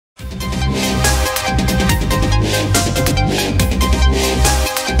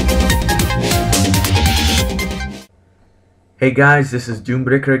Hey guys, this is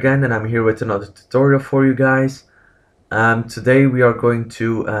Doombreaker again, and I'm here with another tutorial for you guys. Today we are going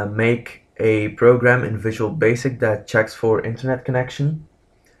to make a program in Visual Basic that checks for internet connection.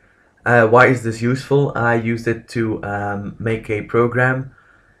 Why is this useful? I used it to make a program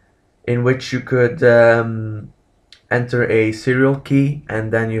in which you could enter a serial key,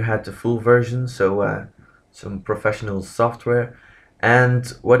 and then you had the full version, so some professional software. And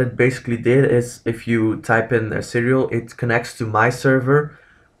what it basically did is if you type in a serial, it connects to my server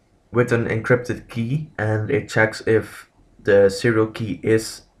with an encrypted key, and it checks if the serial key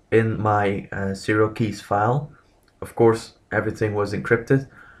is in my serial keys file. Of course, everything was encrypted,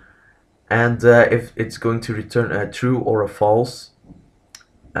 and if it's going to return a true or a false.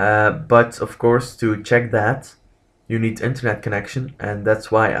 But of course, to check that, you need internet connection, and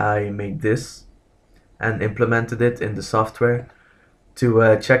that's why I made this and implemented it in the software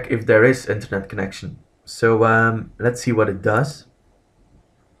to check if there is internet connection. So let's see what it does.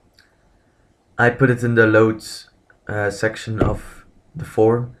 I put it in the loads section of the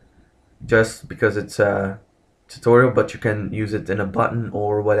form just because it's a tutorial, but you can use it in a button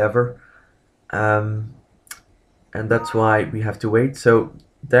or whatever. And that's why we have to wait. So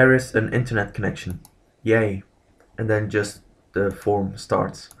there is an internet connection. Yay. And then just the form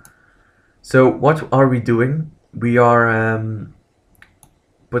starts. So what are we doing? We are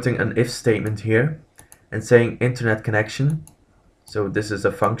putting an if statement here and saying internet connection. So this is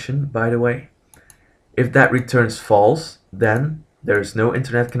a function, by the way. If that returns false, then there is no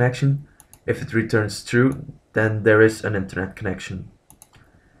internet connection. If it returns true, then there is an internet connection.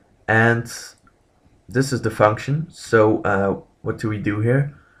 And this is the function. So what do we do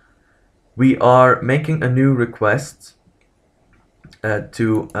here? We are making a new request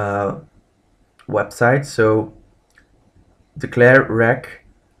to a website. So declare rec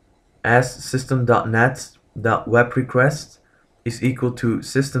as system.net.webRequest is equal to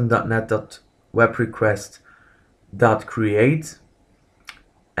system.net.webRequest.create,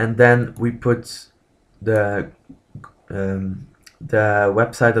 and then we put the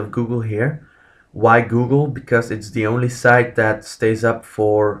website of Google here. Why Google? Because it's the only site that stays up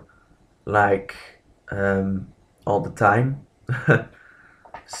for like all the time.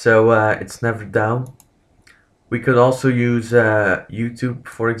 So it's never down. We could also use YouTube,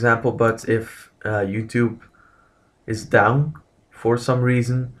 for example, but if YouTube is down for some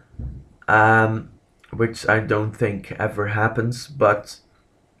reason, which I don't think ever happens, but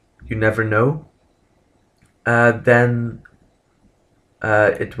you never know, then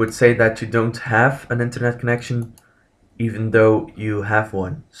it would say that you don't have an internet connection even though you have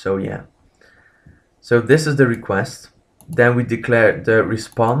one. So yeah. So this is the request. Then we declare the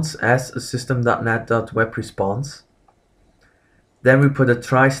response as a system.net.webResponse. Then we put a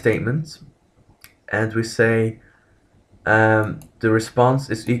try statement, and we say the response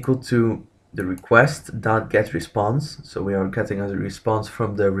is equal to the request.getResponse. So we are getting a response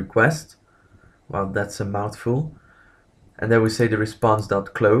from the request. Well, that's a mouthful. And then we say the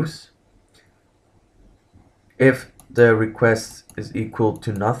response.close. If the request is equal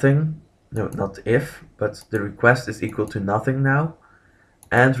to nothing, no, not if, but the request is equal to nothing now,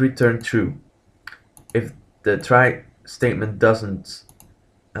 and return true. If the try statement doesn't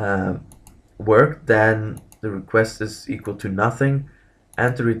work, then the request is equal to nothing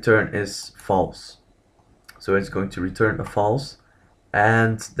and the return is false. So it's going to return a false,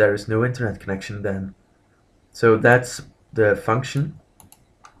 and there is no internet connection then. So that's the function,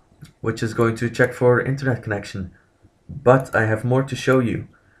 which is going to check for internet connection. But I have more to show you.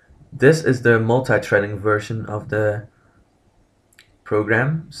 This is the multi-threading version of the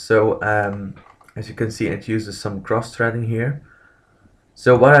program. So as you can see, it uses some cross-threading here.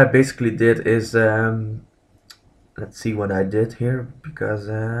 So what I basically did is, let's see what I did here, because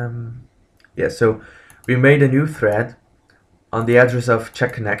yeah, so we made a new thread on the address of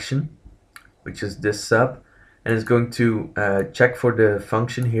check connection, which is this sub, and it's going to check for the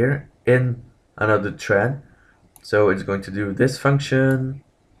function here in another thread. So it's going to do this function,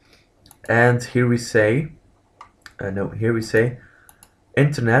 and here we say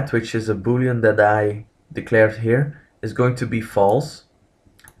internet, which is a boolean that I declared here, is going to be false,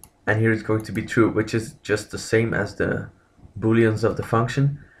 and here it's going to be true, which is just the same as the booleans of the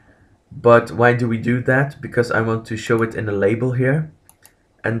function. But why do we do that? Because I want to show it in a label here,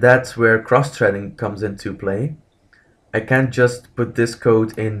 and that's where cross-threading comes into play. I can't just put this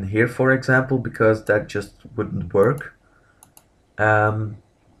code in here, for example, because that just wouldn't work.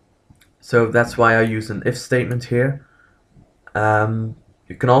 So that's why I use an if statement here.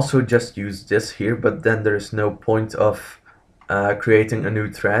 You can also just use this here, but then there's no point of creating a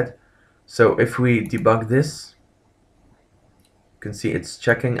new thread. So if we debug this, can see it's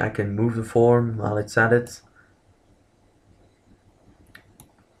checking. I can move the form while it's at it.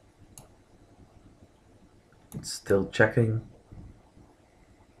 It's still checking.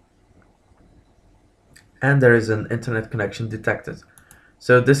 And there is an internet connection detected.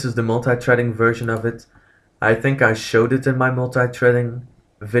 So this is the multi-threading version of it. I think I showed it in my multi-threading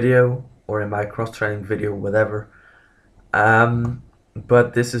video or in my cross-threading video, whatever.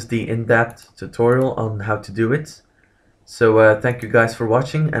 But this is the in-depth tutorial on how to do it. So thank you guys for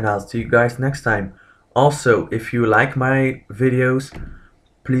watching, and I'll see you guys next time. Also, if you like my videos,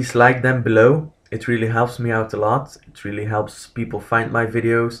 please like them below. It really helps me out a lot. It really helps people find my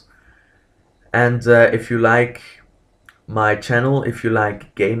videos. And if you like my channel, if you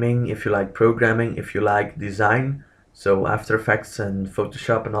like gaming, if you like programming, if you like design, so After Effects and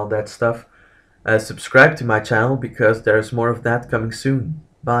Photoshop and all that stuff, subscribe to my channel because there's more of that coming soon.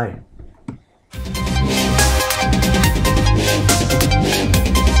 Bye.